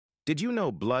Did you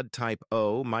know blood type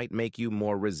O might make you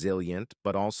more resilient,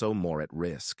 but also more at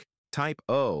risk? Type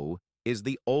O is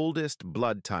the oldest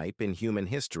blood type in human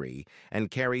history and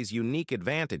carries unique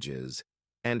advantages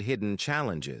and hidden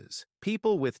challenges.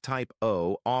 People with type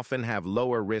O often have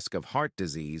lower risk of heart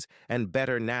disease and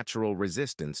better natural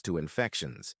resistance to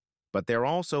infections, but they're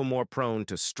also more prone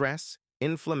to stress,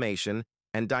 inflammation,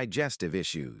 and digestive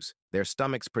issues. Their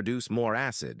stomachs produce more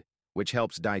acid, which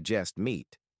helps digest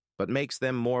meat, but makes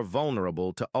them more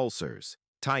vulnerable to ulcers.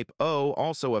 Type O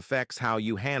also affects how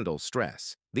you handle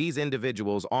stress. These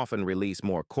individuals often release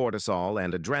more cortisol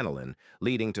and adrenaline,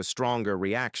 leading to stronger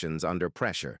reactions under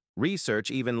pressure. Research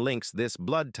even links this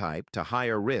blood type to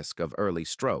higher risk of early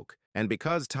stroke. And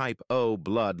because type O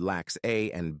blood lacks A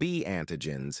and B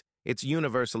antigens, it's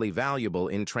universally valuable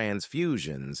in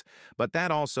transfusions, but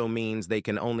that also means they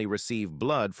can only receive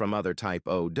blood from other type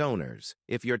O donors.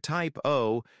 If you're type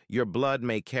O, your blood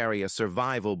may carry a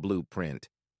survival blueprint.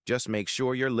 Just make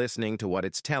sure you're listening to what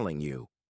it's telling you.